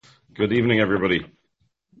Good evening, everybody.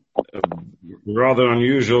 A rather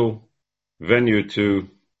unusual venue to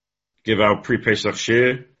give our Pre-Pesach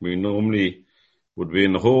Shiur. We normally would be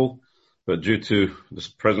in the hall, but due to this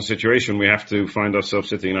present situation, we have to find ourselves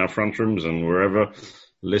sitting in our front rooms and wherever,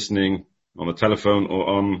 listening on the telephone or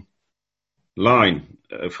online.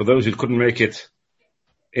 For those who couldn't make it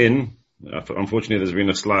in, unfortunately, there's been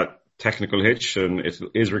a slight technical hitch, and it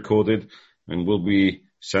is recorded and will be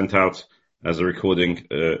sent out as a recording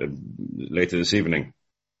later this evening.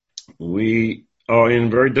 We are in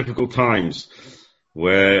very difficult times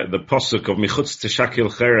where the pasuk of Michutz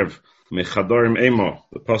Teshakil Cherev Mechadorim Emo,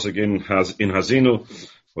 the pasuk in Hazinu,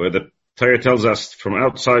 where the Torah tells us from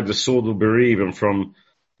outside the sword will bereave and from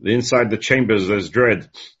the inside the chambers there's dread,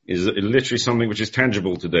 is literally something which is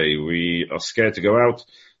tangible today. We are scared to go out.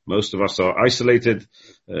 Most of us are isolated.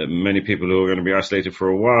 Many people who are going to be isolated for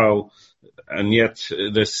a while. And yet,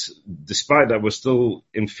 despite that, we're still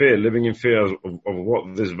in fear, living in fear of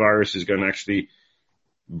what this virus is going to actually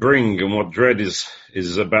bring and what dread is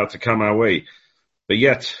about to come our way. But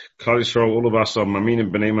yet, Klal Yisrael, all of us are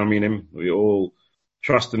Maminim, B'nai Maminim. We all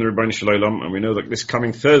trust in the Rebbeinu Shalom, and we know that this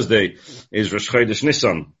coming Thursday is Rosh Chodesh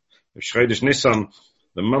Nisan. Rosh Chodesh Nisan,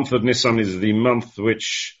 the month of Nisan is the month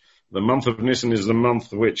which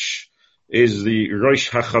is the Rosh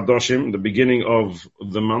HaChadoshim, the beginning of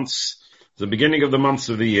the months. The beginning of the months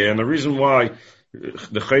of the year, and the reason why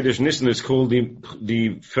the Chodesh Nisan is called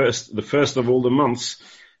the first of all the months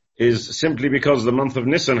is simply because the month of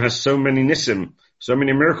Nisan has so many Nisim, so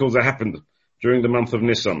many miracles that happened during the month of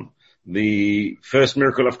Nisan. The first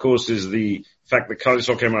miracle, of course, is the fact that Klal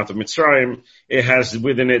Yisrael came out of Mitzrayim. It has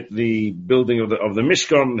within it the building of the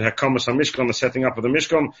Mishkan, the Hakamas HaMishkan, the setting up of the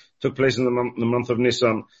Mishkan, took place in the month of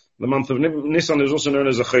Nisan. The month of Nisan is also known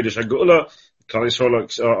as the Chodesh HaGeula. Klal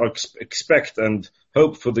Yisrael expect and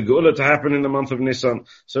hope for the Geula to happen in the month of Nisan.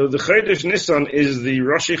 So the Chodesh Nisan is the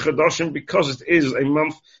Rosh Chodoshim because it is a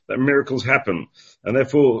month that miracles happen. And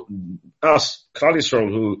therefore, us, Klal Yisrael,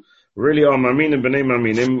 who really are Maminim, B'nai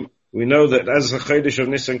Maminim, we know that as the Chodesh of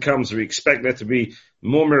Nisan comes, we expect there to be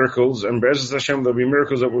more miracles, and Be'ezus Hashem, there'll be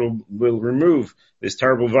miracles that will remove this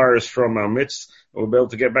terrible virus from our midst, and we'll be able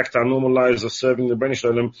to get back to our normal lives of serving the Rebbeinu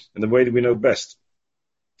Shalom in the way that we know best.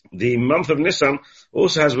 The month of Nisan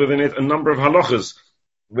also has within it a number of halachas,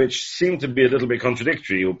 which seem to be a little bit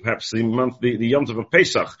contradictory, or perhaps the Yom Tov of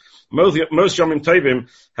Pesach. Most Yomim Tovim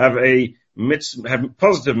have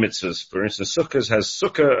positive mitzvahs. For instance, Sukkot has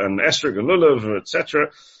Sukkah and Esrog and Lulav,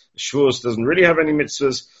 etc. Shavuos doesn't really have any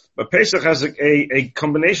mitzvahs, but Pesach has a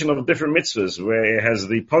combination of different mitzvahs, where it has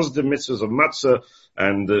the positive mitzvahs of matzah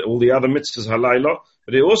and all the other mitzvahs halayla,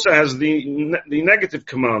 but it also has the negative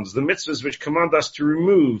commands, the mitzvahs which command us to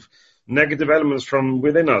remove negative elements from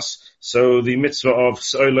within us. So the mitzvah of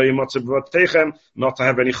not to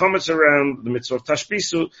have any chametz around, the mitzvah of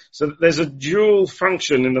tashbisu. So there's a dual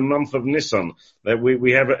function in the month of Nisan, that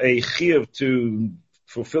we have a chiyuv to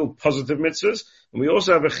fulfill positive mitzvahs, and we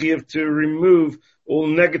also have a chiyuv to remove all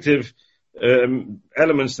negative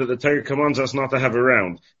elements that the Torah commands us not to have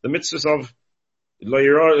around. The mitzvahs of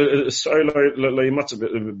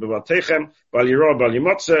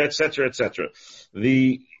etc., etc.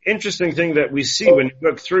 The interesting thing that we see when you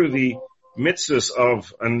look through the mitzvahs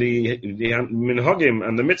of and the minhagim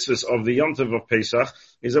and the mitzvahs of the Yom Tov of Pesach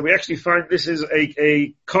is that we actually find this is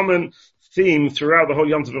a common theme throughout the whole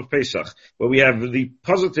Yom Tov of Pesach, where we have the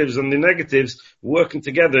positives and the negatives working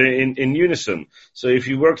together in unison. So if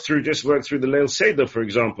you work through the Leil Seder, for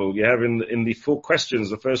example, you have in the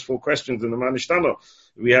the first four questions in the Manishtana,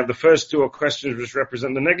 we have the first two are questions which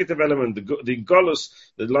represent the negative element, the Golus.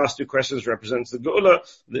 The last two questions represents the Geula.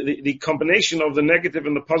 The combination of the negative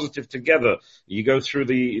and the positive together. You go through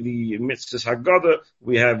the Mitzvahs Haggadah,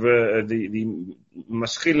 we have the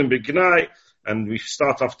Maschilim B'Gnai, and we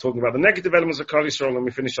start off talking about the negative elements of Klal Yisrael, and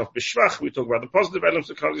we finish off B'Shvach. We talk about the positive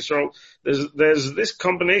elements of Klal Yisrael. There's this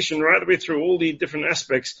combination right away through all the different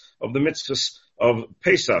aspects of the mitzvahs of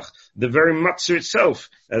Pesach. The very matzah itself,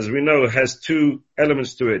 as we know, has two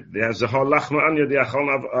elements to it. It has the halachma anya, the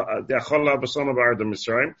achol basana b'arda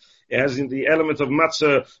Mitzrayim. It has the element of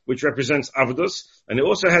matzah, which represents avdus, and it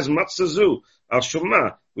also has matzah zu, al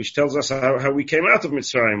shumma, which tells us how we came out of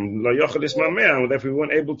Mitzrayim, lo yochel isma mea, and therefore we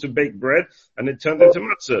weren't able to bake bread, and it turned into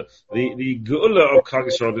matzah. The geula of Klal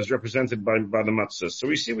Yisrael is represented by the matzah. So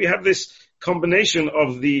we have this combination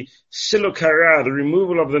of the silukara, the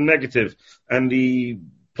removal of the negative, and the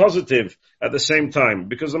positive at the same time,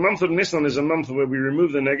 because the month of Nisan is a month where we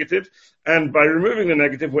remove the negative, and by removing the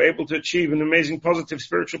negative, we're able to achieve an amazing positive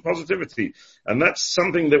spiritual positivity. And that's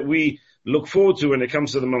something that we look forward to when it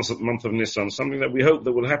comes to the month of Nisan, something that we hope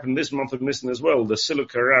that will happen this month of Nisan as well. The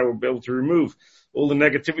Siluk Hara will be able to remove all the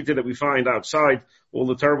negativity that we find outside, all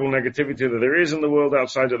the terrible negativity that there is in the world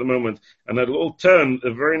outside at the moment, and that'll all turn,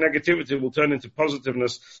 the very negativity will turn into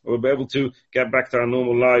positiveness, and we'll be able to get back to our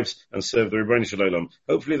normal lives and serve the Rebbeinu Shalom.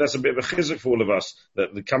 Hopefully that's a bit of a chizuk for all of us,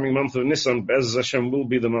 that the coming month of Nisan, Be'ez Hashem, will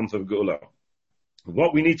be the month of Geula.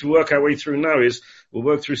 What we need to work our way through now is, we'll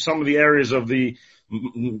work through some of the areas of the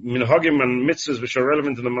minhagim and mitzvahs which are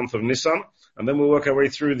relevant in the month of Nisan, and then we'll work our way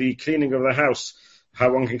through the cleaning of the house,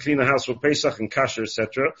 how one can clean the house for Pesach and Kasher,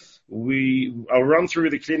 etc. I'll run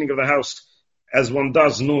through the cleaning of the house as one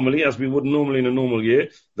does normally, as we would normally in a normal year,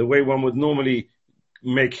 the way one would normally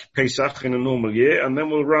make Pesach in a normal year, and then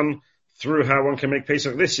we'll run through how one can make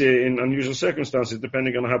Pesach this year in unusual circumstances,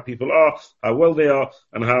 depending on how people are, how well they are,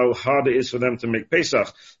 and how hard it is for them to make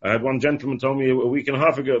Pesach. I had one gentleman tell me a week and a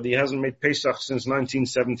half ago that he hasn't made Pesach since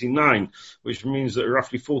 1979, which means that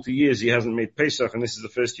roughly 40 years he hasn't made Pesach, and this is the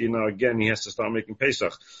first year now again he has to start making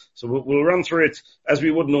Pesach. So we'll run through it as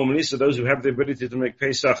we would normally, so those who have the ability to make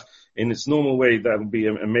Pesach in its normal way, that would be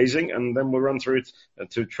amazing, and then we'll run through it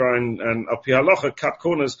to try and al pi halacha, cut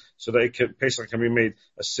corners so that Pesach can be made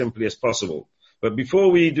as simply as possible. But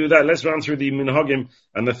before we do that, let's run through the minhagim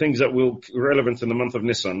and the things that will be relevant in the month of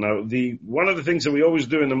Nisan. Now, one of the things that we always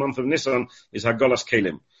do in the month of Nisan is Hagalas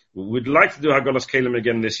Kelim. We'd like to do Hagalas Kelim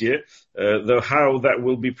again this year, though how that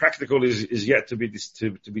will be practical is yet to be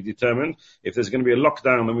determined. If there's going to be a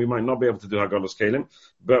lockdown, then we might not be able to do Hagalas Kelim.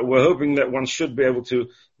 But we're hoping that one should be able to,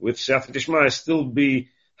 with Siyata Dishmaya, still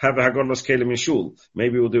have a Hagalas Kelim in shul.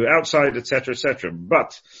 Maybe we'll do it outside, etc., etc.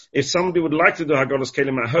 But if somebody would like to do Hagalas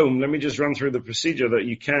Kelim at home, let me just run through the procedure that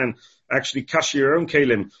you can actually kasher your own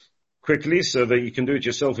kelim quickly, so that you can do it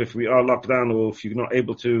yourself if we are locked down, or if you're not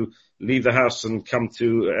able to leave the house and come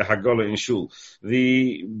to a Hagala in shul.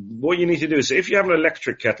 What you need to do is, if you have an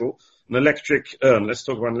electric kettle, an electric urn, let's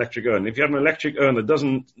talk about an electric urn. If you have an electric urn that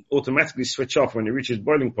doesn't automatically switch off when it reaches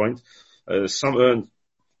boiling point, some urns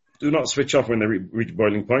do not switch off when they reach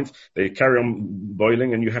boiling point. They carry on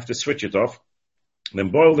boiling and you have to switch it off. Then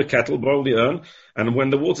boil the kettle, boil the urn, and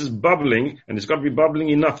when the water's bubbling, and it's got to be bubbling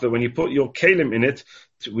enough that when you put your kelim in it,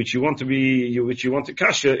 which you want to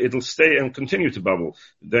kasher, it'll stay and continue to bubble.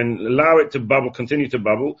 Then allow it to bubble, continue to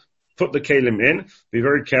bubble. Put the kelim in. Be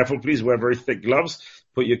very careful, please. Wear very thick gloves.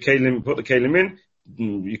 Put the kelim in.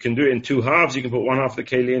 You can do it in two halves. You can put one half of the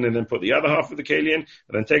keli in and then put the other half of the keli in, and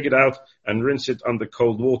then take it out and rinse it under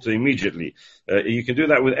cold water immediately. You can do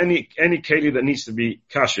that with any keli that needs to be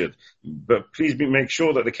kashered, but please make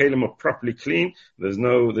sure that the kelim are properly clean. There's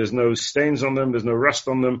no stains on them, there's no rust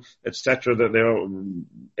on them, etc., that they are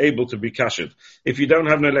able to be kashered. If you don't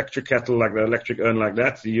have an electric kettle like that, electric urn like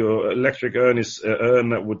that, your electric urn is an urn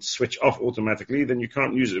that would switch off automatically, then you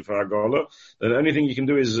can't use it for Hagala. The only thing you can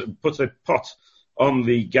do is put a pot on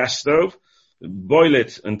the gas stove, boil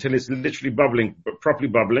it until it's literally bubbling, properly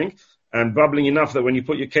bubbling, and bubbling enough that when you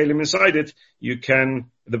put your kelim inside it,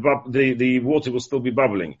 the water will still be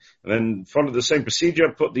bubbling. And then follow the same procedure,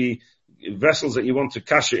 put the vessels that you want to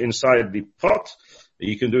kasher inside the pot.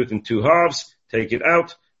 You can do it in two halves, take it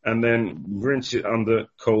out, and then rinse it under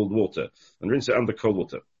cold water.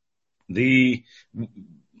 The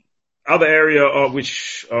other area of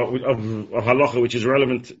halacha, which is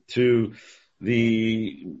relevant to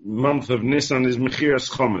the month of Nisan, is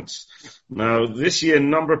Mechiras Chometz. Now, this year, a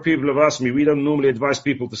number of people have asked me, we don't normally advise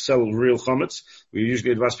people to sell real Chometz. We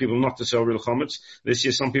usually advise people not to sell real Chometz. This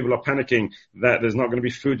year, some people are panicking that there's not going to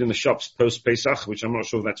be food in the shops post-Pesach, which I'm not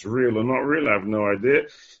sure if that's real or not real. I have no idea.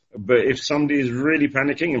 But if somebody is really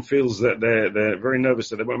panicking and feels that they're very nervous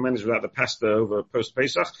that they won't manage without the pasta over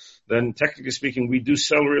post-Pesach, then technically speaking, we do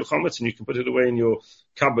sell real chometz, and you can put it away in your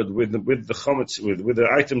cupboard with the chometz, with the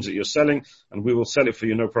items that you're selling, and we will sell it for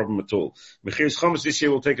you, no problem at all. Mechiras chometz this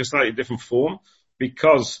year will take a slightly different form,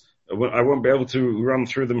 because I won't be able to run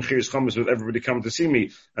through the Mechiras chometz with everybody coming to see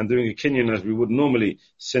me and doing a kinyan as we would normally,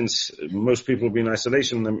 since most people will be in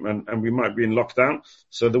isolation and we might be in lockdown.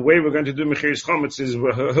 So the way we're going to do Mechiras chometz is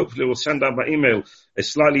hopefully we'll send out by email a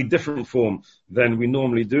slightly different form than we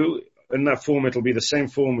normally do. In that form, it'll be the same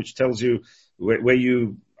form which tells you where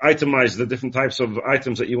you itemize the different types of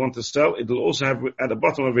items that you want to sell. It'll also have at the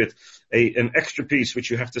bottom of it an extra piece which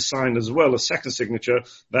you have to sign as well, a second signature.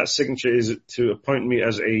 That signature is to appoint me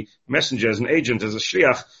as a messenger, as an agent, as a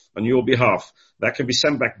shliach on your behalf. That can be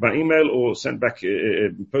sent back by email or sent back,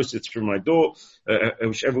 posted through my door,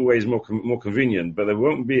 whichever way is more convenient. But there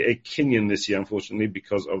won't be a kinyan this year, unfortunately,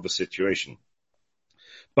 because of the situation.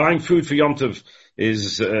 Buying food for Yom Tov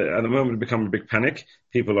is at the moment become a big panic.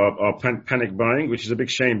 People are panic buying, which is a big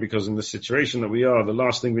shame because in the situation that we are, the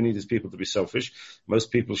last thing we need is people to be selfish.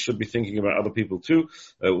 Most people should be thinking about other people too.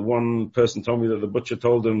 One person told me that the butcher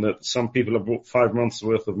told them that some people have bought 5 months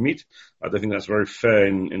worth of meat. I don't think that's very fair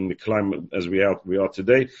in the climate as we are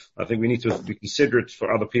today. I think we need to be considerate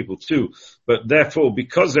for other people too. But therefore,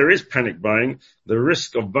 because there is panic buying, the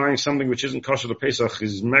risk of buying something which isn't kosher to Pesach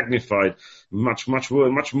is magnified much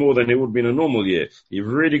more than it would be in a normal year.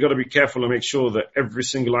 You've really got to be careful and make sure that every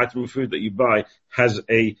single item of food that you buy has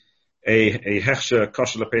a hechsher,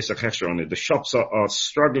 kosher Pesach hechsher on it. The shops are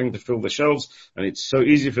struggling to fill the shelves, and it's so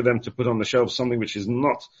easy for them to put on the shelves something which is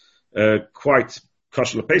not quite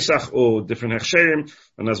kosher Pesach or different hechsherim.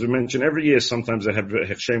 And as we mentioned, every year sometimes they have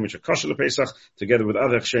hechsherim which are kosher Pesach together with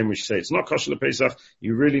other hechsherim which say it's not kosher Pesach.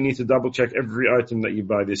 You really need to double check every item that you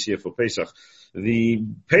buy this year for Pesach. The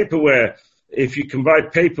paperware, if you can buy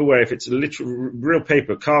paperware, if it's real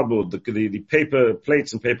paper, cardboard, the paper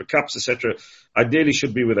plates and paper cups, etc., ideally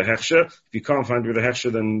should be with a hechsher. If you can't find it with a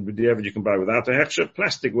hechsher, then with the average you can buy without a hechsher.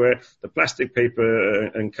 Plasticware, the plastic paper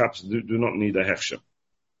and cups do not need a hechsher.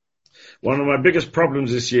 One of my biggest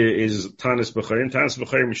problems this year is Tanis B'Chorim. Tanis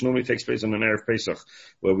B'Chorim, which normally takes place on an Erev Pesach,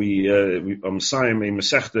 where we Messiah a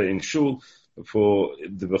Masechta in Shul for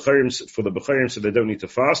the B'Chorim, so they don't need to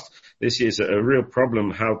fast. This year is a real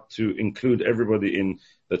problem how to include everybody in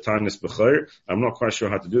the Tanis B'Chor. I'm not quite sure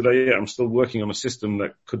how to do that yet. I'm still working on a system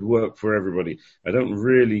that could work for everybody. I don't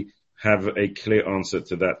really have a clear answer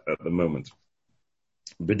to that at the moment.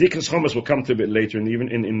 Bedikas Chomas will come to a bit later in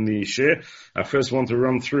the Shiur. I first want to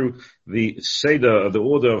run through the Seder, the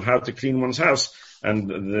order of how to clean one's house, and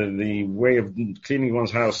the way of cleaning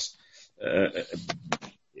one's house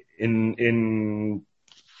in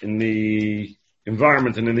the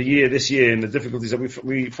environment and in the year, this year, and the difficulties that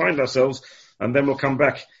we find ourselves, and then we'll come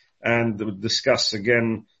back and discuss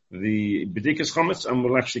again the Bedikas Chomas, and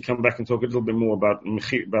we'll actually come back and talk a little bit more about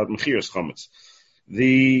Mechiras Chomas.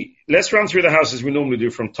 Let's run through the house as we normally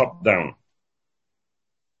do from top down.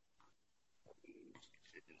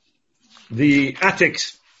 The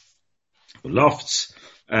attics, lofts,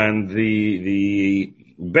 and the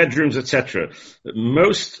bedrooms, etc.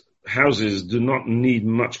 Most houses do not need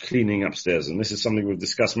much cleaning upstairs, and this is something we've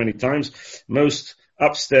discussed many times. Most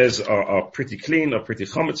upstairs are pretty clean, are pretty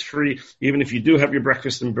chametz free. Even if you do have your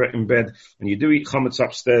breakfast in bed and you do eat chametz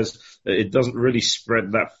upstairs, it doesn't really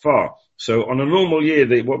spread that far. So on a normal year,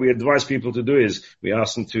 what we advise people to do is we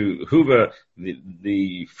ask them to hoover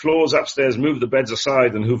the floors upstairs, move the beds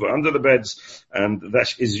aside and hoover under the beds, and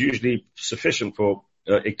that is usually sufficient for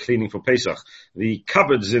a cleaning for Pesach. The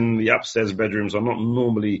cupboards in the upstairs bedrooms are don't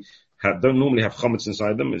normally have chametz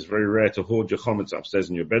inside them. It's very rare to hoard your chametz upstairs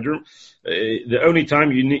in your bedroom. The only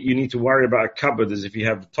time you need to worry about a cupboard is if you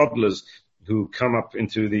have toddlers who come up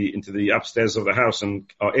into the upstairs of the house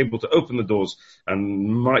and are able to open the doors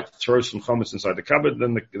and might throw some chametz inside the cupboard.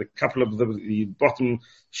 Then the couple of the bottom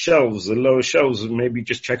shelves, the lower shelves, maybe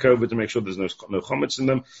just check over to make sure there's no chametz in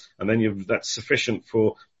them, and then that's sufficient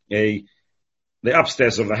for the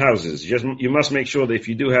upstairs of the houses. You must make sure that if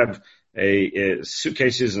you do have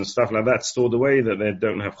suitcases and stuff like that stored away, that they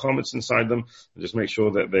don't have chametz inside them. Just make sure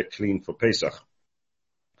that they're clean for Pesach.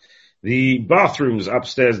 The bathrooms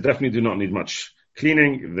upstairs definitely do not need much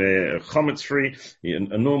cleaning. They're chametz free.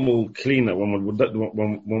 A normal clean that one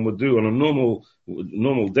would do on a normal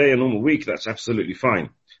day, a normal week, that's absolutely fine.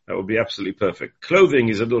 That would be absolutely perfect. Clothing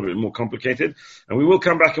is a little bit more complicated, and we will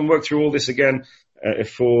come back and work through all this again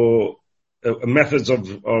for methods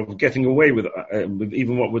of getting away with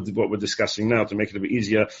even what we're discussing now, to make it a bit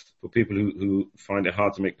easier for people who find it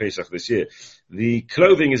hard to make Pesach this year. The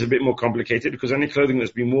clothing is a bit more complicated because any clothing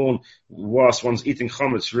that's been worn whilst one's eating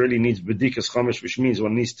chametz really needs bedikas chametz, which means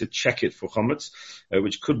one needs to check it for chametz,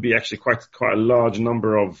 which could be actually quite a large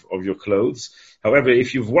number of your clothes. However,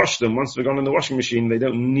 if you've washed them, once they've gone in the washing machine, they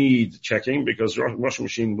don't need checking because the washing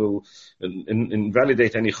machine will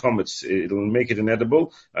invalidate any chametz. It'll make it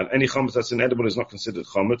inedible, and any chametz that's inedible is not considered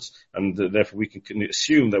chametz, and therefore we can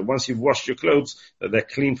assume that once you've washed your clothes, that they're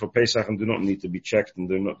clean for Pesach and do not need to be checked and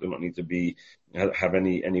do not need to have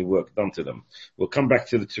any work done to them. We'll come back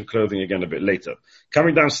to clothing again a bit later.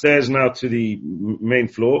 Coming downstairs now to the main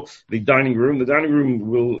floor, the dining room. The dining room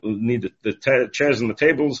will need the chairs and the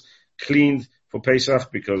tables cleaned for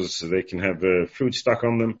Pesach because they can have food stuck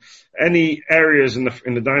on them. Any areas in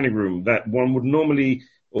the dining room that one would normally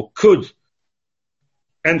or could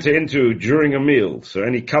enter into during a meal. So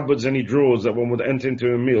any cupboards, any drawers that one would enter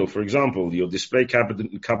into a meal. For example, your display cupboard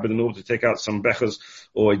in order to take out some bechers,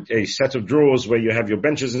 or a set of drawers where you have your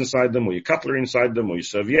benches inside them, or your cutlery inside them, or your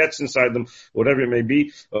serviettes inside them, whatever it may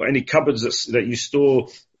be, or any cupboards that you store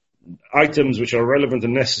items which are relevant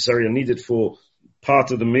and necessary and needed for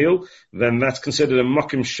part of the meal, then that's considered a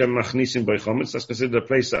makim shem machnisim by chometz. That's considered a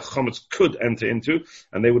place that chometz could enter into,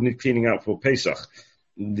 and they would need cleaning out for Pesach.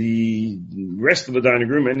 The rest of the dining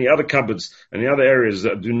room, any other cupboards, any other areas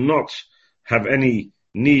that do not have any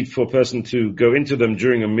need for a person to go into them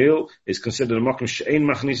during a meal, is considered a makom she'ein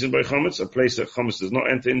machnisin by chometz, a place that chometz does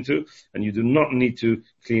not enter into, and you do not need to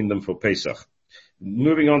clean them for Pesach.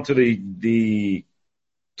 Moving on to the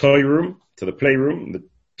toy room, to the playroom. The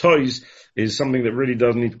toys is something that really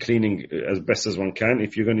does need cleaning as best as one can.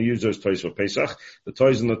 If you're going to use those toys for Pesach, the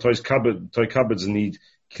toys in the toy cupboards need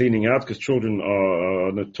cleaning out, because children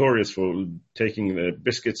are notorious for taking the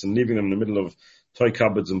biscuits and leaving them in the middle of toy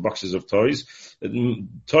cupboards and boxes of toys.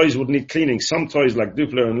 Toys would need cleaning. Some toys like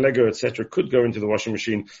Duplo and Lego, etc., could go into the washing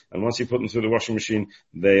machine, and once you put them through the washing machine,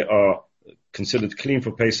 they are considered clean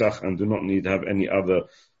for Pesach and do not need to have any other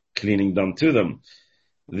cleaning done to them.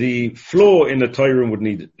 The floor in the toy room would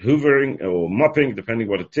need hoovering or mopping, depending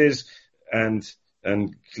what it is, and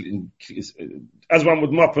as one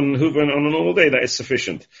would mop and hoover on a normal day, that is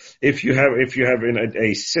sufficient. If you have in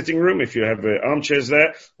a sitting room, if you have armchairs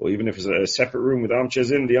there, or even if it's a separate room with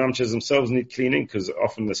armchairs in, the armchairs themselves need cleaning, because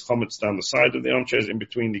often there's chometz down the side of the armchairs, in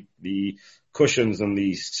between the cushions and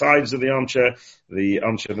the sides of the armchair. The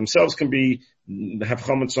armchair themselves can have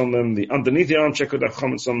chometz on them. The underneath the armchair could have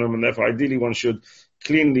chometz on them, and therefore ideally one should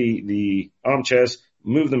clean the armchairs,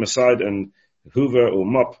 move them aside, and hoover or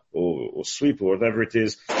mop or sweep or whatever it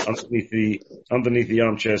is underneath the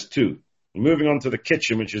armchairs too. Moving on to the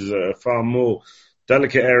kitchen, which is a far more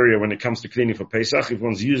delicate area when it comes to cleaning for Pesach. If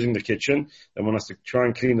one's using the kitchen, then one has to try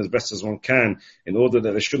and clean as best as one can, in order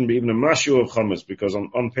that there shouldn't be even a mashu of chometz, because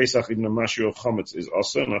on Pesach even a mashu of chometz is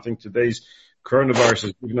also. And I think today's coronavirus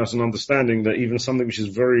has given us an understanding that even something which is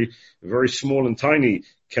very, very small and tiny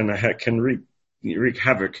can wreak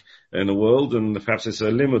havoc in the world, and perhaps it's a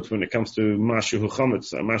limit when it comes to mashu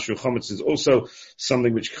chometz. Mashu chometz is also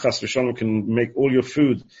something which chas v'shalom can make all your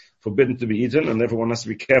food forbidden to be eaten, and therefore one has to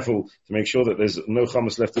be careful to make sure that there's no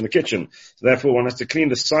chometz left in the kitchen. So therefore one has to clean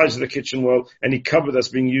the sides of the kitchen well. Any cupboard that's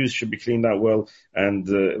being used should be cleaned out well, and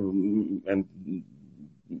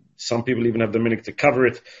some people even have the minhag to cover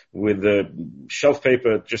it with shelf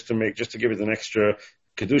paper just to give it an extra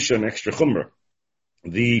kedusha, an extra chumrah.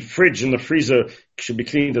 The fridge and the freezer should be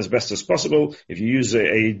cleaned as best as possible. If you use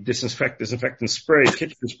a disinfectant spray,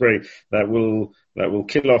 kitchen spray, that will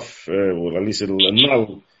kill off, or at least it'll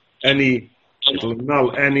annul any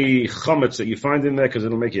chometz that you find in there, because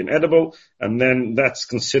it'll make it inedible, and then that's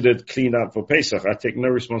considered cleaned out for Pesach. I take no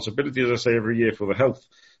responsibility, as I say every year, for the health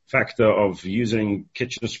factor of using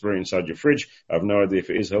kitchen spray inside your fridge. I have no idea if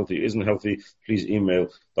it is healthy or isn't healthy. Please email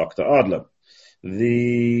Dr. Adler.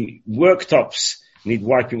 The worktops need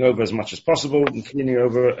wiping over as much as possible and cleaning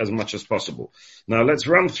over as much as possible. Now let's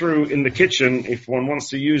run through in the kitchen, if one wants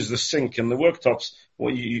to use the sink and the worktops,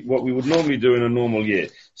 what we would normally do in a normal year.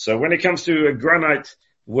 So when it comes to a granite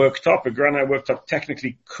worktop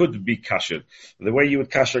technically could be kashered. The way you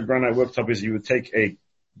would kasher a granite worktop is you would take a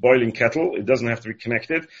boiling kettle, it doesn't have to be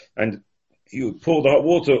connected, and you would pour the hot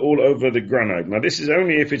water all over the granite. Now this is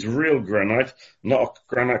only if it's real granite, not a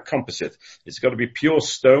granite composite. It's got to be pure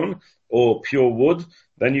stone or pure wood,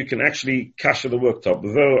 then you can actually kasher the worktop.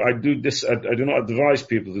 Though I do not advise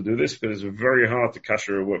people to do this, because it's very hard to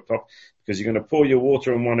kasher a worktop, because you're going to pour your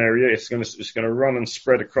water in one area, it's going to run and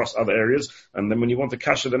spread across other areas, and then when you want to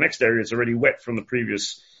kasher the next area, it's already wet from the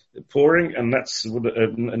previous pouring, and that's would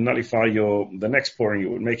nullify the next pouring.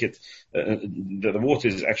 It would make it the water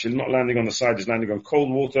is actually not landing on the side, it's landing on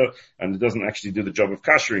cold water, and it doesn't actually do the job of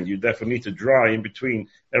kashering. You therefore need to dry in between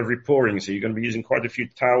every pouring, so you're going to be using quite a few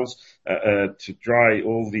towels to dry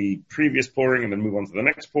all the previous pouring and then move on to the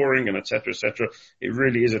next pouring, and etc. It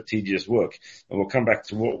really is a tedious work, and we'll come back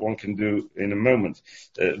to what one can do in a moment.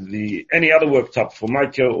 Any other worktop,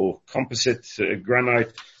 formica or composite,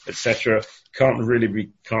 granite, etc., can't really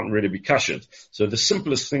be kashered. So the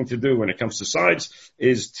simplest thing to do when it comes to sides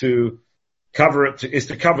is to cover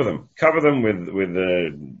them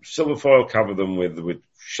with silver foil, cover them with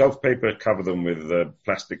shelf paper, cover them with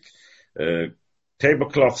plastic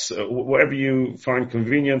tablecloths, whatever you find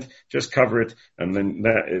convenient, just cover it, and then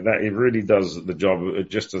that it really does the job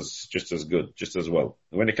just as good, just as well.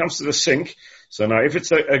 When it comes to the sink, so now if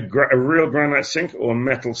it's a real granite sink or a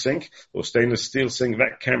metal sink or stainless steel sink,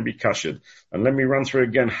 that can be kashered. And let me run through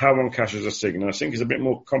again how one kashers a sink. Now a sink is a bit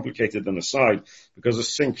more complicated than a side because a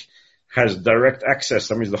sink has direct access.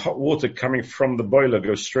 That means the hot water coming from the boiler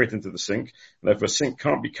goes straight into the sink. Therefore, a sink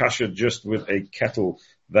can't be kashered just with a kettle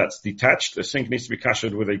that's detached. A sink needs to be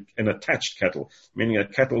kashered with an attached kettle, meaning a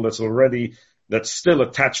kettle that's still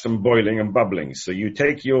attached and boiling and bubbling. So you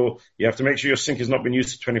have to make sure your sink has not been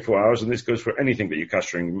used for 24 hours, and this goes for anything that you're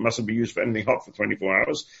kashering. It mustn't be used for anything hot for 24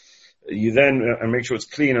 hours. You then, and make sure it's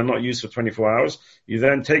clean and not used for 24 hours. You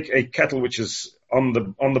then take a kettle which is on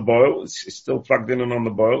the boil, it's still plugged in and on the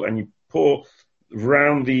boil, and you pour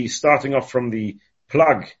starting off from the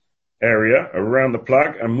plug area, around the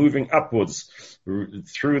plug, and moving upwards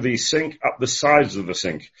through the sink, up the sides of the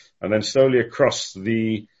sink, and then slowly across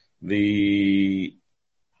the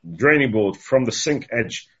draining board from the sink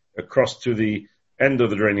edge across to the end of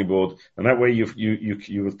the draining board, and that way you've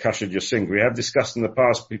kashered your sink. We have discussed in the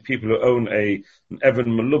past people who own an Evan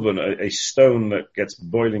Malubin, a stone that gets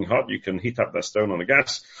boiling hot. You can heat up that stone on the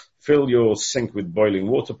gas, fill your sink with boiling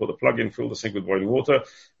water, put the plug in, fill the sink with boiling water,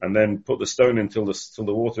 and then put the stone in till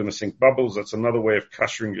the water in the sink bubbles. That's another way of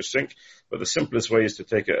kashering your sink. But the simplest way is to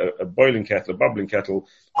take a boiling kettle, a bubbling kettle,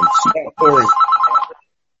 and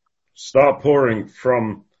start pouring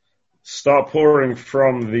from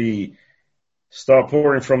the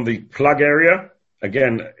plug area,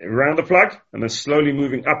 again, around the plug, and then slowly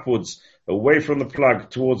moving upwards, away from the plug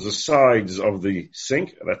towards the sides of the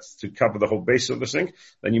sink. That's to cover the whole base of the sink.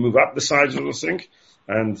 Then you move up the sides of the sink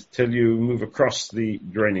until you move across the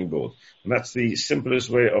draining board. And that's the simplest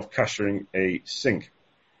way of kashering a sink.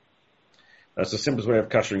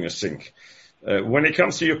 When it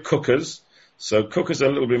comes to your cookers, so cookers are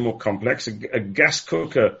a little bit more complex. A gas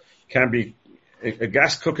cooker can be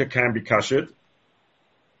kashered.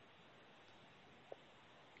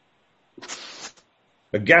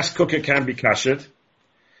 A gas cooker can be kashered.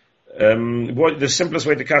 The simplest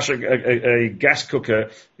way to kasher a gas cooker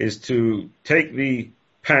is to take the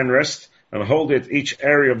pan rest and hold each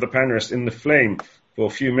area of the pan rest in the flame for a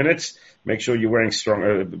few minutes. Make sure you're wearing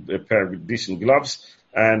a pair of decent gloves,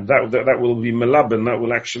 and that will be melaban. That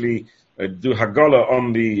will actually do hagala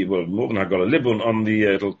more than hagala, libun on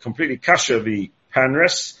it'll completely kasher the pan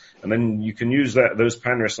rests, and then you can use those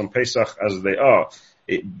pan rests on Pesach as they are.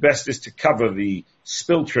 It best is to cover the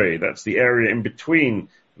spill tray. That's the area in between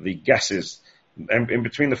the gases, in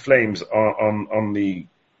between the flames on the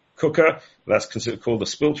cooker. That's called the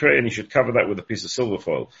spill tray, and you should cover that with a piece of silver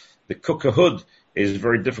foil. The cooker hood is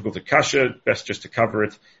very difficult to kasher. Best just to cover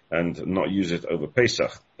it and not use it over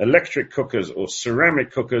Pesach. Electric cookers or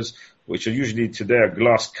ceramic cookers, which are usually today are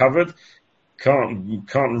glass covered,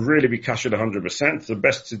 can't really be kashered 100%. The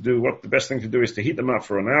best thing to do is to heat them up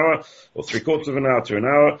for an hour or 3/4 of an hour to an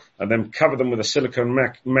hour, and then cover them with a silicone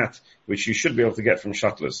mat, which you should be able to get from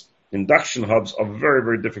Shutlers. Induction hobs are very,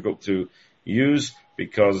 very difficult to use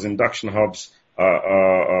because induction hobs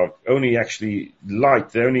are only actually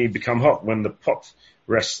light. They only become hot when the pot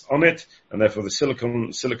rests on it, and therefore the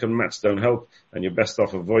silicone mats don't help, and you're best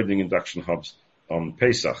off avoiding induction hobs on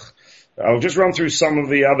Pesach. I'll just run through some of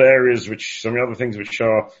the other things which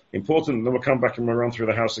are important, and then we'll come back and we'll run through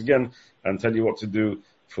the house again and tell you what to do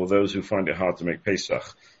for those who find it hard to make Pesach.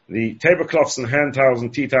 The tablecloths and hand towels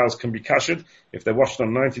and tea towels can be kashered if they're washed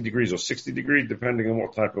on 90 degrees or 60 degrees, depending on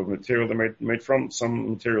what type of material they're made from. Some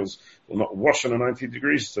materials will not wash on a 90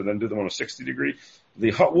 degrees, so then do them on a 60 degree.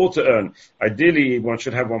 The hot water urn, ideally one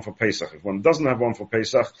should have one for Pesach. If one doesn't have one for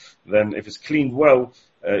Pesach, then if it's cleaned well,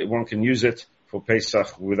 one can use it for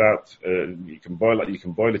Pesach without, you can boil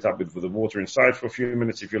it up with the water inside for a few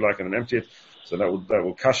minutes if you like, and then empty it. So that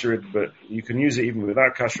will kasher it, but you can use it even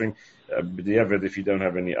without kashering, if you don't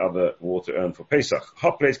have any other water urn for Pesach.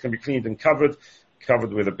 Hot plates can be cleaned and covered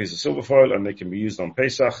with a piece of silver foil, and they can be used on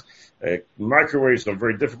Pesach. Microwaves are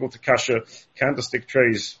very difficult to kasher. Candlestick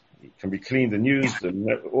trays can be cleaned and used, and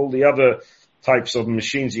all the other types of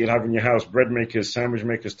machines you'll have in your house, bread makers, sandwich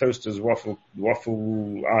makers, toasters, waffle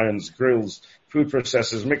irons, grills, food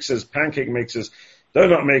processors, mixers, pancake makers,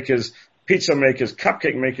 donut makers, pizza makers,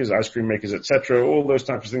 cupcake makers, ice cream makers, etc. All those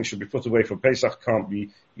types of things should be put away for Pesach, can't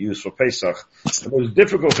be used for Pesach. The most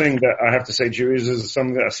difficult thing that I have to say to you is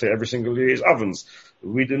something that I say every single year, is ovens.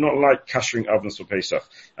 we do not like kashering ovens for Pesach.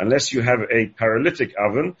 Unless you have a paralytic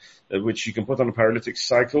oven, which you can put on a paralytic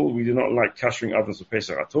cycle, we do not like kashering ovens for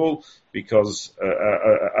Pesach at all, because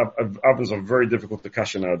ovens are very difficult to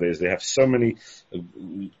kasher nowadays. They have so many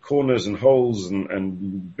corners and holes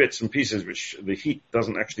and bits and pieces which the heat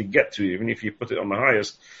doesn't actually get to, even if you put it on the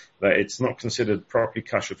highest, that it's not considered properly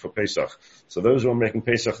kasher for Pesach. So those who are making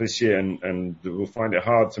Pesach this year and will find it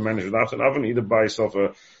hard to manage without an oven, either buy yourself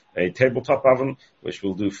a tabletop oven, which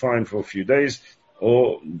will do fine for a few days,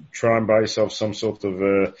 or try and buy yourself some sort of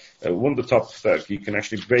a wonder top that you can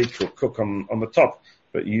actually bake or cook on the top,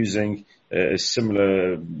 but using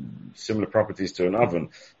similar properties to an oven.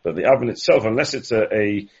 But the oven itself, unless it's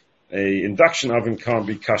a induction oven, can't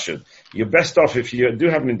be kashered. You're best off, if you do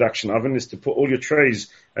have an induction oven, is to put all your trays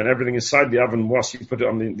and everything inside the oven whilst you put it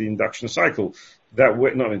on the induction cycle. That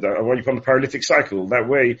way, while you put on the paralytic cycle, that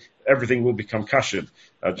way everything will become kashered.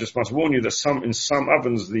 I just must warn you that in some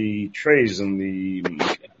ovens, the trays and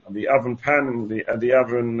the oven pan and the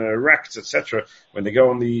oven racks, etc., when they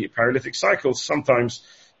go on the paralytic cycle, sometimes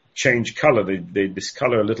change color. They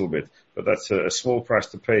discolor a little bit, but that's a small price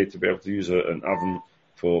to pay to be able to use an oven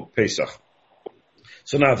for Pesach.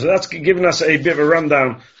 So that's given us a bit of a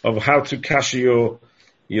rundown of how to kasher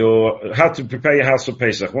how to prepare your house for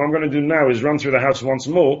Pesach. What I'm going to do now is run through the house once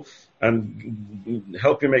more and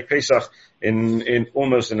help you make Pesach in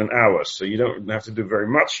almost in an hour. So you don't have to do very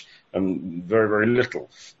much and very, very little.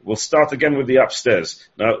 We'll start again with the upstairs.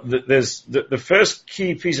 Now, there's the first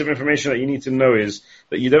key piece of information that you need to know is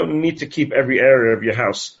that you don't need to keep every area of your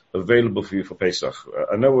house available for you for Pesach.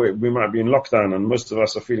 I know we might be in lockdown and most of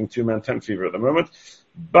us are feeling two-man tent fever at the moment,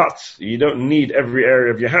 but you don't need every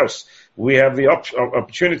area of your house. We have the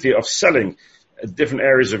opportunity of selling different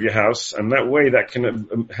areas of your house, and that way that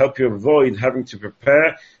can help you avoid having to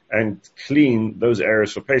prepare and clean those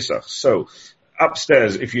areas for Pesach. So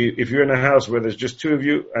upstairs, if you're in a house where there's just two of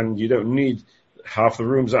you and you don't need half the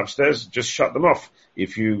rooms upstairs, just shut them off.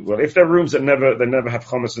 If they're rooms that never have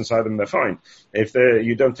chametz inside them, they're fine. If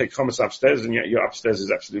you don't take chametz upstairs, then your upstairs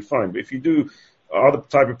is absolutely fine. But if you do are the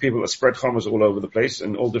type of people that spread chametz all over the place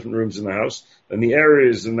in all different rooms in the house, then the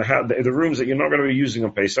areas in the rooms that you're not going to be using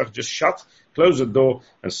on Pesach, just shut, close the door,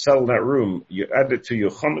 and sell that room. You add it to your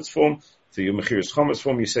chametz form, to your mechiras chametz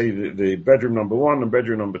form. You say the bedroom number 1 and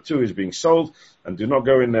bedroom number 2 is being sold, and do not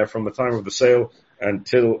go in there from the time of the sale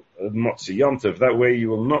until Motzi Yom Tov. That way you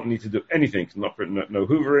will not need to do anything, no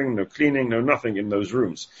hoovering, no cleaning, no nothing in those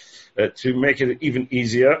rooms. To make it even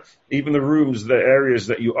easier, even the rooms, the areas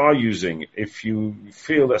that you are using, if you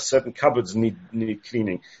feel that certain cupboards need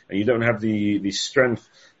cleaning and you don't have the strength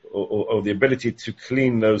or the ability to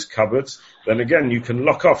clean those cupboards, then again you can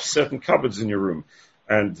lock off certain cupboards in your room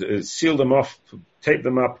and seal them off, tape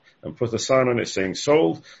them up, and put a sign on it saying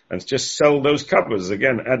sold, and just sell those cupboards.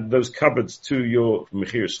 Again, add those cupboards to your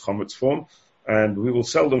mechiras chametz form, and we will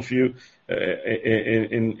sell them for you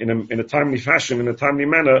in a timely fashion, in a timely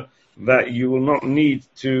manner, that you will not need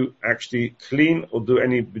to actually clean or do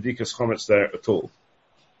any bedikas chametz there at all.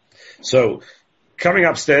 So, coming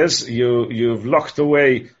upstairs, you've locked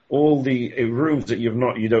away all the rooms that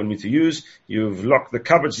you don't need to use. You've locked the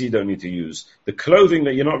cupboards you don't need to use. The clothing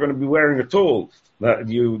that you're not going to be wearing at all, that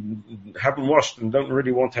you haven't washed and don't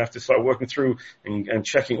really want to have to start working through and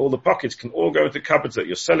checking all the pockets, can all go into cupboards that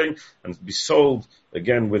you're selling and be sold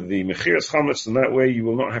again with the mechiras chametz, and that way you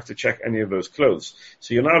will not have to check any of those clothes.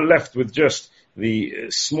 So you're now left with just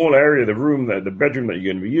the small area, the room, the bedroom that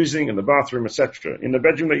you're going to be using, and the bathroom, etc. In the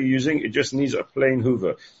bedroom that you're using, it just needs a plain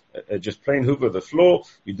hoover. Just plain hoover the floor.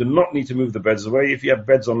 You do not need to move the beds away. If you have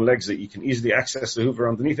beds on legs that you can easily access the hoover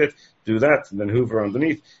underneath it, do that, and then hoover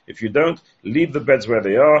underneath. If you don't, leave the beds where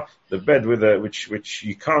they are. The bed with which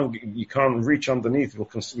you can't reach underneath,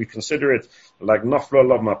 we consider it like nafla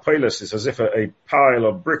lav mapilas. It's as if a pile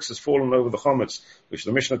of bricks has fallen over the chametz, which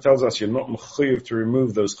the Mishnah tells us you're not mechuyev to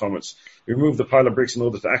remove those chametz. Remove the pile of bricks in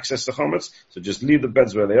order to access the chametz. So just leave the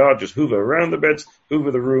beds where they are. Just hoover around the beds,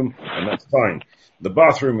 hoover the room, and that's fine. The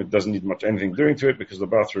bathroom, it doesn't need much anything doing to it because the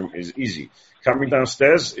bathroom is easy. Coming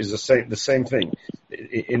downstairs is the same thing.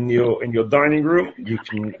 In your dining room, you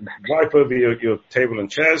can wipe over your table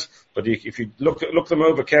and chairs, but if you look them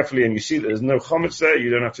over carefully and you see that there's no chametz there,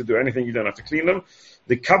 you don't have to do anything, you don't have to clean them.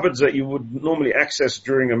 The cupboards that you would normally access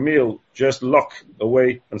during a meal, just lock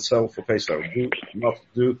away and sell for Pesach. Do not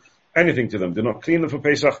do anything to them. Do not clean them for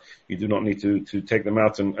Pesach. You do not need to take them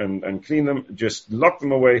out and clean them. Just lock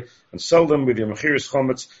them away and sell them with your mechiras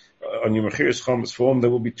chametz. on your Mechiras Chometz form, there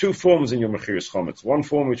will be two forms in your Mechiras Chometz. One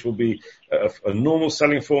form which will be a normal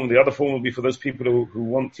selling form. The other form will be for those people who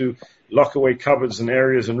want to lock away cupboards and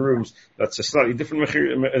areas and rooms. That's a slightly different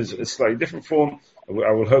a slightly different form.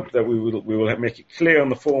 I will hope that we will make it clear on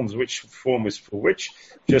the forms which form is for which.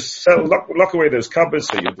 Just lock away those cupboards,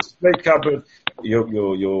 so your display cupboard,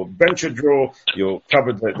 your bencher drawer, your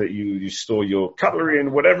cupboard that you store your cutlery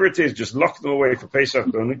in, whatever it is, just lock them away for Pesach.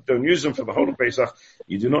 Don't use them for the whole of Pesach.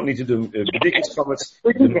 You do not need to do bedikas comments.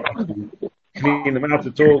 You do not have to clean them out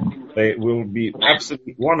at all. They will be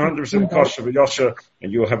absolutely 100% kosher v'yosher,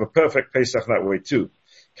 and you'll have a perfect Pesach that way too.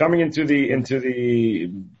 Coming into the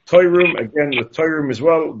toy room, again, the toy room as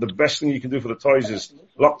well, the best thing you can do for the toys is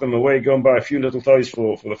lock them away, go and buy a few little toys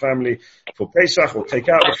for the family for Pesach, or take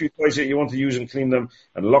out a few toys that you want to use and clean them,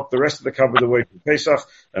 and lock the rest of the cupboard away for Pesach,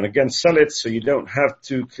 and again, sell it so you don't have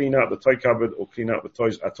to clean out the toy cupboard or clean out the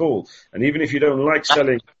toys at all. And even if you don't like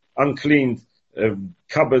selling uncleaned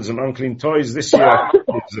cupboards and unclean toys, this year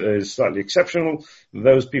is slightly exceptional.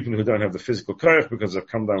 Those people who don't have the physical koach because they've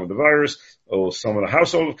come down with the virus, or some of the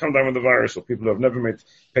household have come down with the virus, or people who have never made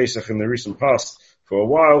Pesach in the recent past for a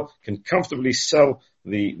while, can comfortably sell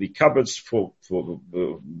the cupboards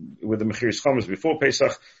with the Mechiras Chometz before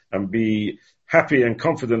Pesach and be happy and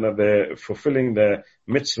confident that they're fulfilling their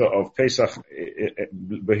mitzvah of Pesach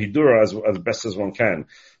behidura as best as one can.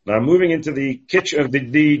 Now, moving into the kitchen,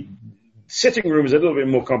 the sitting room is a little bit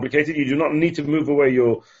more complicated. You do not need to move away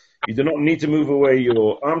your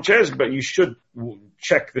armchairs, but you should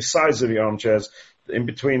check the size of the armchairs in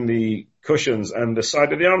between the cushions and the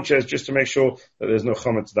side of the armchairs just to make sure that there's no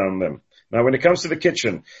chometz down them. Now, when it comes to the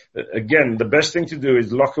kitchen, again, the best thing to do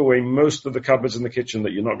is lock away most of the cupboards in the kitchen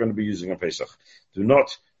that you're not going to be using on Pesach. Do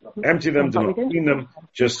not empty them, do not clean them,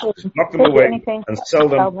 just lock them away and sell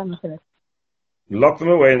them. Lock them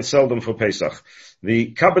away and sell them for Pesach.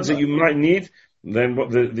 The cupboards that you might need, then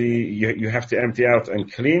what you have to empty out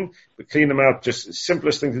and clean. But clean them out, just the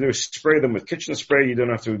simplest thing to do is spray them with kitchen spray. You don't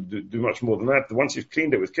have to do much more than that. Once you've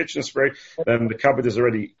cleaned it with kitchen spray, then the cupboard is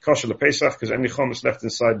already kosher to Pesach, because any chometz left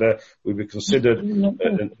inside there will be considered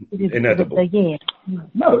inedible.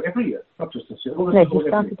 No, every year, not just this year.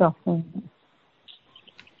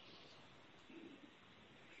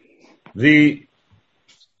 The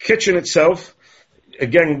kitchen itself,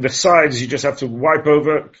 again, the sides you just have to wipe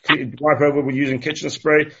over with using kitchen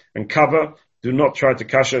spray and cover. Do not try to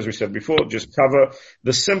kasher, as we said before, just cover.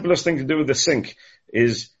 The simplest thing to do with the sink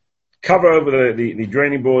is cover over the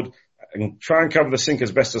draining board and try and cover the sink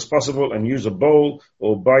as best as possible, and use a bowl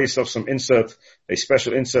or buy yourself some insert, a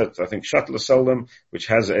special insert. I think Shuttler sell them, which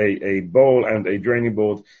has a bowl and a draining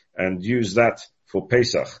board, and use that for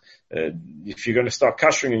Pesach. If you're going to start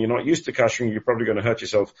kashering and you're not used to kashering, you're probably going to hurt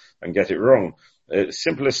yourself and get it wrong.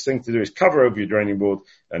 Simplest thing to do is cover over your draining board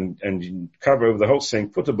and cover over the whole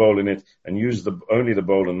sink, put a bowl in it, and use only the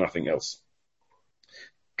bowl and nothing else.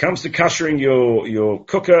 Comes to kashering your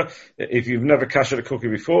cooker. If you've never kashered a cooker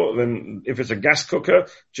before, then if it's a gas cooker,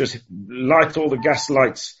 just light all the gas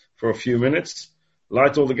lights for a few minutes.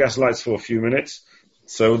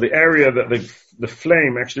 So the area that the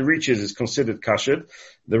flame actually reaches is considered kashered.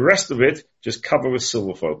 The rest of it, just cover with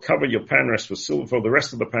silver foil. Cover your pan rest with silver foil. The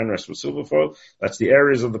rest of the pan rest with silver foil. That's the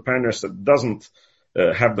areas of the pan rest that doesn't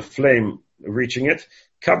have the flame reaching it.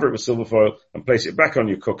 Cover it with silver foil and place it back on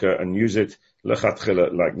your cooker and use it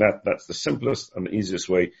lechatchila like that. That's the simplest and the easiest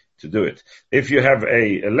way to do it. If you have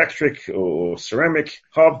a electric or ceramic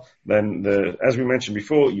hob, then as we mentioned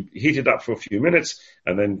before, you heat it up for a few minutes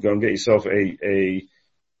and then go and get yourself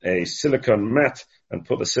a silicone mat and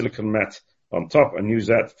put the silicone mat on top and use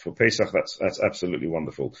that for Pesach. That's absolutely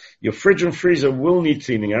wonderful. Your fridge and freezer will need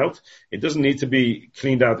cleaning out. It doesn't need to be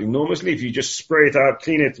cleaned out enormously. If you just spray it out,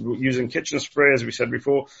 clean it using kitchen spray, as we said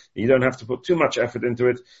before, you don't have to put too much effort into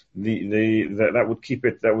it. That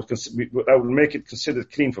would make it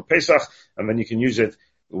considered clean for Pesach, and then you can use it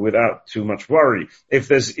without too much worry.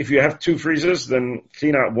 If you have two freezers, then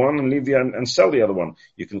clean out one and leave and sell the other one.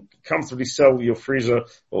 You can comfortably sell your freezer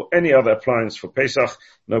or any other appliance for Pesach,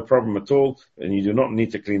 no problem at all, and you do not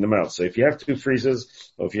need to clean them out. So if you have two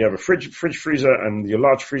freezers, or if you have a fridge freezer and your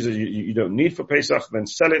large freezer you don't need for Pesach, then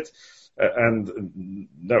sell it, and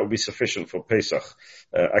that will be sufficient for Pesach.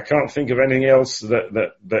 I can't think of anything else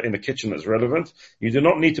that in the kitchen that's relevant. You do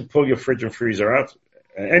not need to pull your fridge and freezer out.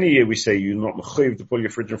 Any year we say you're not mechuyev to pull your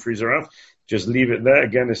fridge and freezer out. Just leave it there.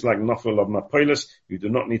 Again, it's like nafel of napoilis. You do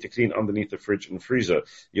not need to clean underneath the fridge and freezer.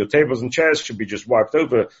 Your tables and chairs should be just wiped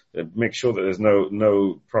over. Make sure that there's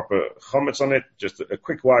no proper chometz on it. Just a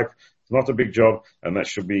quick wipe. It's not a big job, and that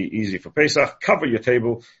should be easy for Pesach. Cover your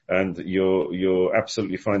table, and you're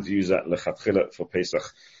absolutely fine to use that lechatchila for Pesach.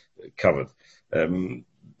 covered.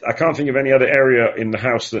 I can't think of any other area in the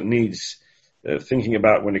house that needs thinking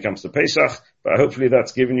about when it comes to Pesach, but hopefully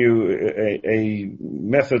that's given you a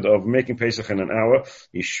method of making Pesach in an hour.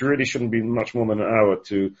 You really shouldn't be much more than an hour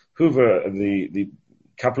to hoover the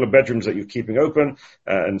couple of bedrooms that you're keeping open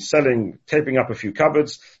and taping up a few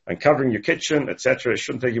cupboards and covering your kitchen, etc. It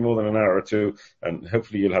shouldn't take you more than an hour or two, and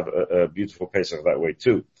hopefully you'll have a beautiful Pesach that way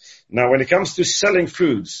too. Now, when it comes to selling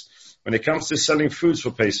foods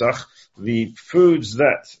for Pesach, the foods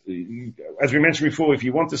that, as we mentioned before, if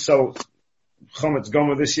you want to sell Chometz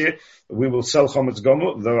Gomer this year, we will sell Chometz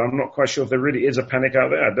Gomer, though I'm not quite sure if there really is a panic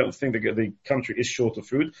out there. I don't think the country is short of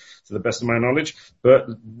food, to the best of my knowledge. But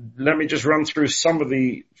let me just run through some of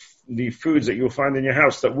the foods that you'll find in your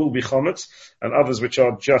house that will be Chometz, and others which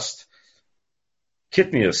are just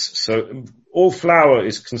kitnius. So all flour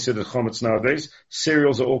is considered chometz nowadays.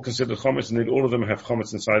 Cereals are all considered chometz, and all of them have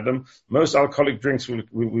chometz inside them. Most alcoholic drinks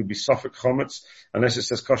will be sofek chometz, unless it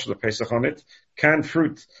says kosher Pesach on it. Canned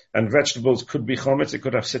fruit and vegetables could be chometz. It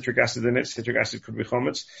could have citric acid in it. Citric acid could be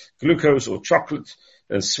chometz. Glucose or chocolate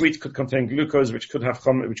and sweet could contain glucose, which could have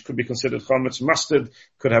chometz, which could be considered chometz. Mustard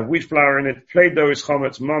could have wheat flour in it. Play-doh is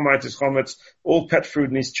chometz. Marmite is chometz. All pet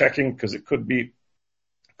food needs checking because it could be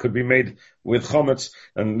made with chometz,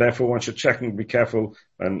 and therefore one should check and be careful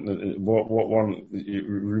and what one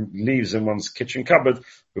leaves in one's kitchen cupboard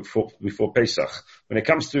before Pesach. When it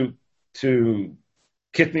comes to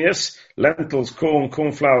kitnius, lentils,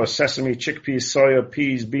 corn flour, sesame, chickpeas, soya,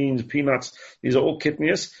 peas, beans, peanuts, these are all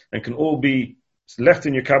kitnius and can all be left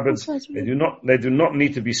in your cupboards. They do not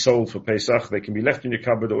need to be sold for Pesach. They can be left in your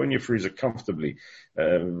cupboard or in your freezer comfortably,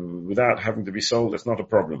 without having to be sold. That's not a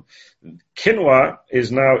problem. Quinoa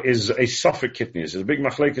is a sofek kitnius. There's a big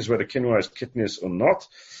machlekes whether quinoa is kitnius or not.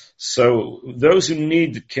 So those who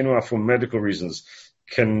need quinoa for medical reasons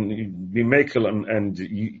can be makel and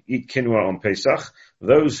eat quinoa on Pesach.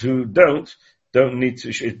 Those who don't need to,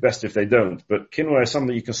 it's best if they don't. But quinoa is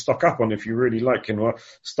something you can stock up on if you really like quinoa.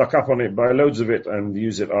 Stock up on it, buy loads of it, and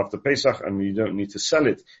use it after Pesach, and you don't need to sell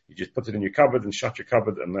it. You just put it in your cupboard and shut your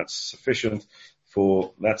cupboard, and that's sufficient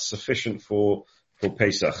for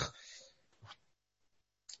Pesach.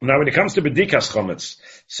 Now, when it comes to bedikas chometz,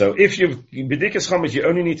 so if bedikas chometz, you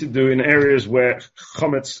only need to do in areas where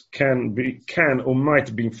chometz can or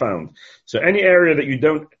might be found. So any area that you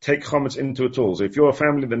don't take chometz into at all. So if you're a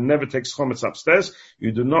family that never takes chometz upstairs,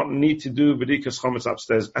 you do not need to do bedikas chometz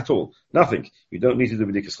upstairs at all. Nothing. You don't need to do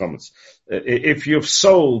bedikas chometz. If you've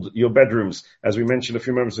sold your bedrooms, as we mentioned a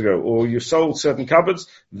few moments ago, or you sold certain cupboards,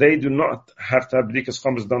 they do not have to have bedikas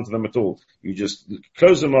chometz done to them at all. You just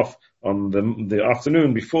close them off on the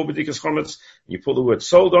afternoon before bedikas chometz. You put the word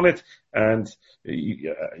sold on it, and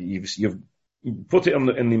you've put it in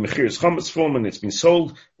the mechiras chometz form, and it's been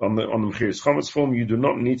sold on the mechiras chometz form. You do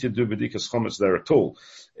not need to do bedikas chometz there at all.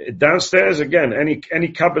 Downstairs, again, any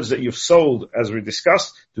cupboards that you've sold, as we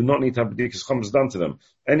discussed, do not need to have bedikas chometz done to them.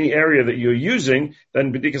 Any area that you're using,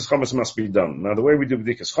 then bedikas chometz must be done. Now, the way we do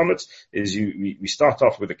bedikas chometz is we start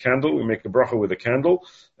off with a candle. We make a bracha with a candle,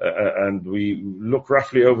 and we look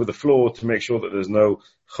roughly over the floor to make sure that there's no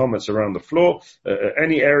chometz around the floor.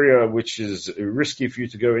 Any area which is risky for you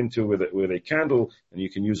to go into with a candle, and you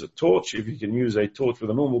can use a torch. If you can use a torch with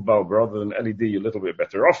a normal bulb rather than LED, you're a little bit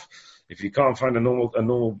better off. If you can't find a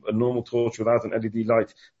normal torch without an LED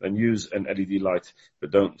light, then use an LED light,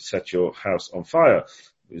 but don't set your house on fire.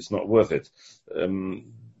 It's not worth it.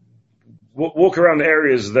 Walk around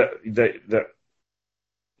areas that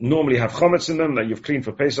normally have chometz in them, that you've cleaned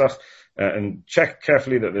for Pesach, and check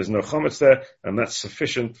carefully that there's no chometz there, and that's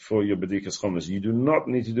sufficient for your bedikas chometz. You do not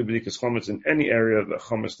need to do bedikas chometz in any area that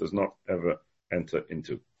chometz does not ever enter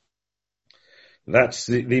into. That's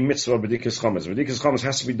the mitzvah of bedikas chometz. Bedikas chometz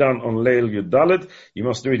has to be done on Leil Yud Daled. You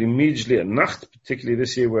must do it immediately at Nacht, particularly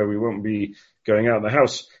this year where we won't be going out of the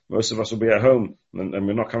house. Most of us will be at home and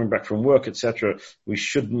we're not coming back from work, etc. We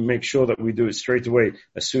should make sure that we do it straight away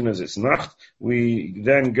as soon as it's Nacht. We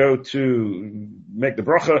then go to make the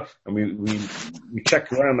bracha, and we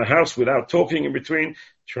check around the house without talking in between.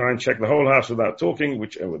 Try and check the whole house without talking,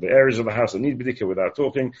 the areas of the house that need bedika without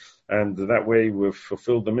talking, and that way we've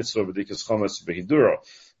fulfilled the mitzvah of bedikas chometz behidura.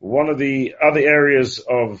 One of the other areas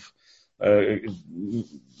of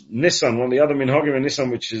Nissan, one of the other minhagim in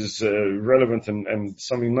Nissan, which is relevant and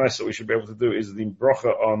something nice that we should be able to do, is the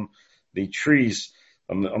bracha on the trees,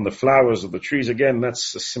 on the flowers of the trees. Again,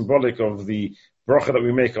 that's symbolic of the bracha that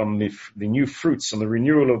we make on the new fruits, on the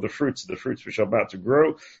renewal of the fruits which are about to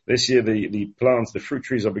grow. This year, the plants, the fruit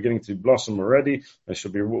trees are beginning to blossom already. They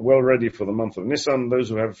should be well ready for the month of Nisan. Those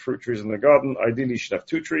who have fruit trees in their garden, ideally should have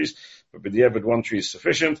 2 trees. but b'diavad one tree is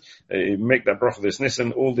sufficient. Make that bracha this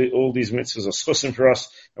nisan. All these mitzvahs are schusim for us,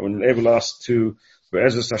 and will enable us to,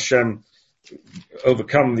 be'ezus Hashem,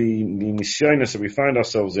 overcome the nisyonos that we find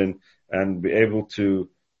ourselves in, and be able to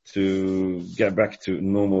get back to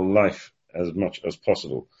normal life as much as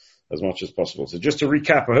possible. So just to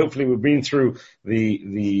recap, hopefully we've been through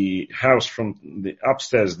the house from the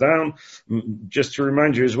upstairs down. Just to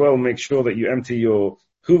remind you as well, make sure that you empty your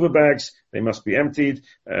Hoover bags. They must be emptied,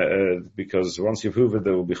 because once you've hoovered,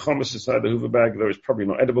 there will be hummus inside the Hoover bag, though it's probably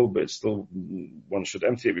not edible, but it's still, one should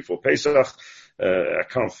empty it before Pesach. I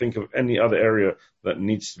can't think of any other area that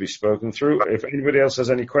needs to be spoken through. If anybody else has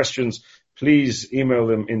any questions, please email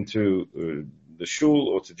them into the shul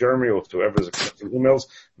or to Jeremy or to whoever is accepting emails,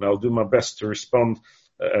 and I'll do my best to respond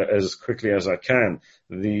as quickly as I can.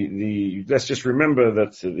 Let's just remember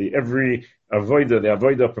that every avodah, the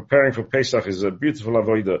avodah preparing for Pesach, is a beautiful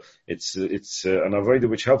avodah. It's an avodah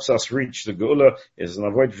which helps us reach the Geula. It's an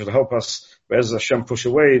avodah which will help us, Be'ez Hashem, push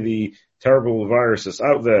away the terrible virus that's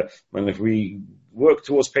out there. And if we work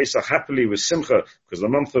towards Pesach happily with Simcha, because the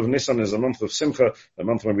month of Nisan is a month of Simcha, a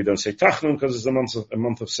month when we don't say Tachnun because it's a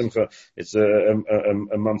month of Simcha. It's a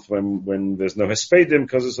month when there's no Hespedim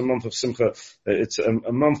because it's a month of Simcha. It's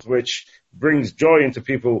a month which brings joy into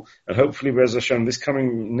people, and hopefully, Be'ez Hashem, this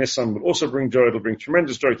coming Nisan will also bring joy. It'll bring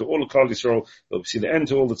tremendous joy to all of Klal Yisrael. We'll see the end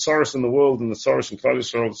to all the tsaros in the world, and the tsaros in Klal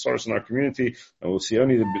Yisrael, the tsaros in our community, and we'll see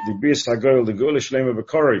only the Bias HaGoyel, the Geula Shlema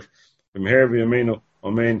B'Korov. From here, V'Yameinu,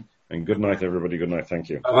 Amen. And good night, everybody. Good night. Thank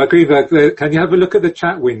you. I agree that. Can you have a look at the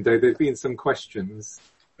chat window? There's been some questions.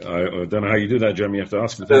 I don't know how you do that, Jeremy. You have to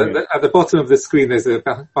ask them. At the bottom of the screen, there's a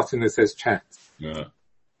button that says chat. Yeah.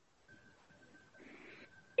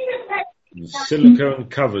 Silicone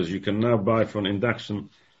covers you can now buy for an induction.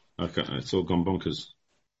 Okay, it's all gone bonkers.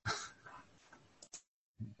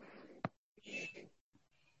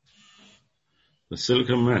 The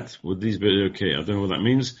silicone mat, would these be okay? I don't know what that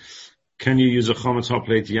means. Can you use a chometz hot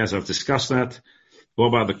plate? Yes, I've discussed that. What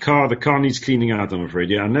about the car? The car needs cleaning out, I'm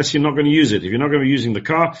afraid. Yeah, unless you're not going to use it. If you're not going to be using the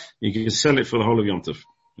car, you can sell it for the whole of Yom Tov.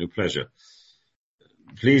 Your pleasure.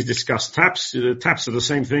 Please discuss taps. The taps are the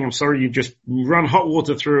same thing. I'm sorry, you just run hot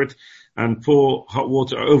water through it and pour hot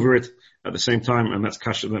water over it at the same time, and that's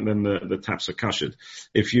kasher. Then the taps are kashered.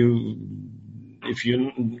 Even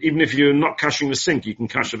if you're not kashering the sink, you can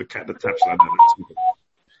kasher the taps like that.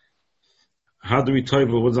 How do we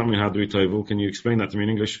tovel? What does that mean? How do we tovel? Can you explain that to me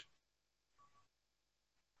in English?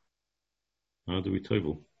 How do we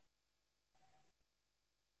tovel?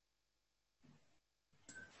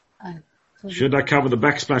 Should I cover the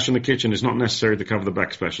backsplash in the kitchen? It's not necessary to cover the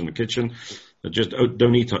backsplash in the kitchen. Just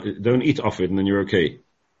don't eat off it, and then you're okay.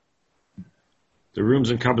 The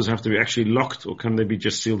rooms and cupboards have to be actually locked, or can they be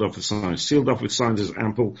just sealed off with signs? Sealed off with signs is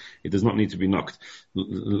ample. It does not need to be locked.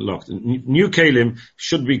 New kalim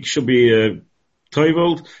should be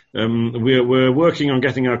toiveled. We're working on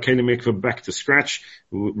getting our kalim mikveh back to scratch.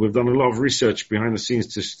 We've done a lot of research behind the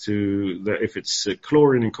scenes to that if it's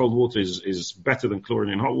chlorine in cold water is better than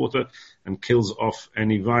chlorine in hot water and kills off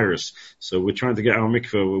any virus. So we're trying to get our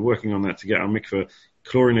mikveh. We're working on that to get our mikveh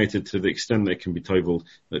chlorinated to the extent that it can be toiveled,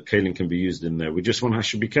 that kalim can be used in there. We just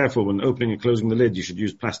should be careful when opening and closing the lid. You should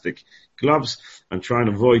use plastic gloves and try and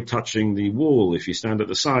avoid touching the wall. If you stand at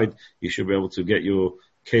the side, you should be able to get your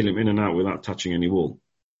kalim in and out without touching any wall.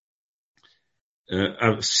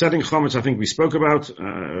 Setting chometz, I think we spoke about.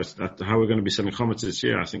 How we're going to be setting chometz this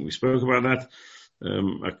year, I think we spoke about that.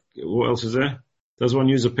 What else is there? Does one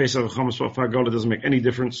use a Pesach chometz for Fagol? It doesn't make any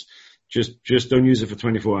difference. Just don't use it for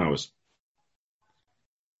 24 hours.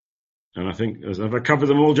 And I think, have I covered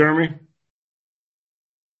them all, Jeremy?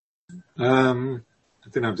 I don't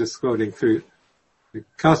know, I'm just scrolling through.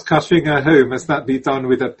 Kashing at home, must that be done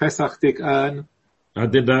with a Pesach dik urn? I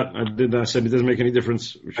did that. I said it doesn't make any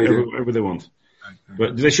difference, whatever they want. Okay.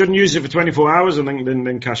 But they shouldn't use it for 24 hours and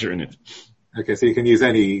then kasher in it. Okay, so you can use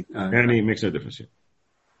any... Any, makes no difference, yeah.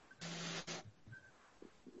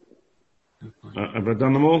 Have I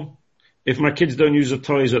done them all? If my kids don't use the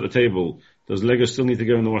toys at the table, does Lego still need to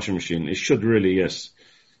go in the washing machine? It should really, yes.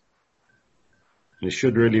 It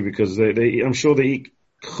should really, because I'm sure they eat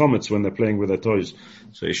chometz when they're playing with their toys.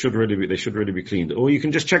 So they should really be cleaned. Or you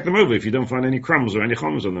can just check them over. If you don't find any crumbs or any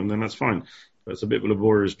chometz on them, then that's fine. That's a bit of a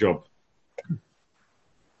laborious job.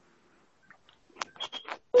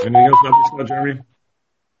 Anything else about this, Jeremy?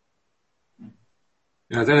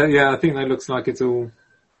 Yeah, I think that looks like it's all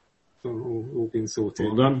been sorted.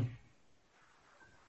 All done.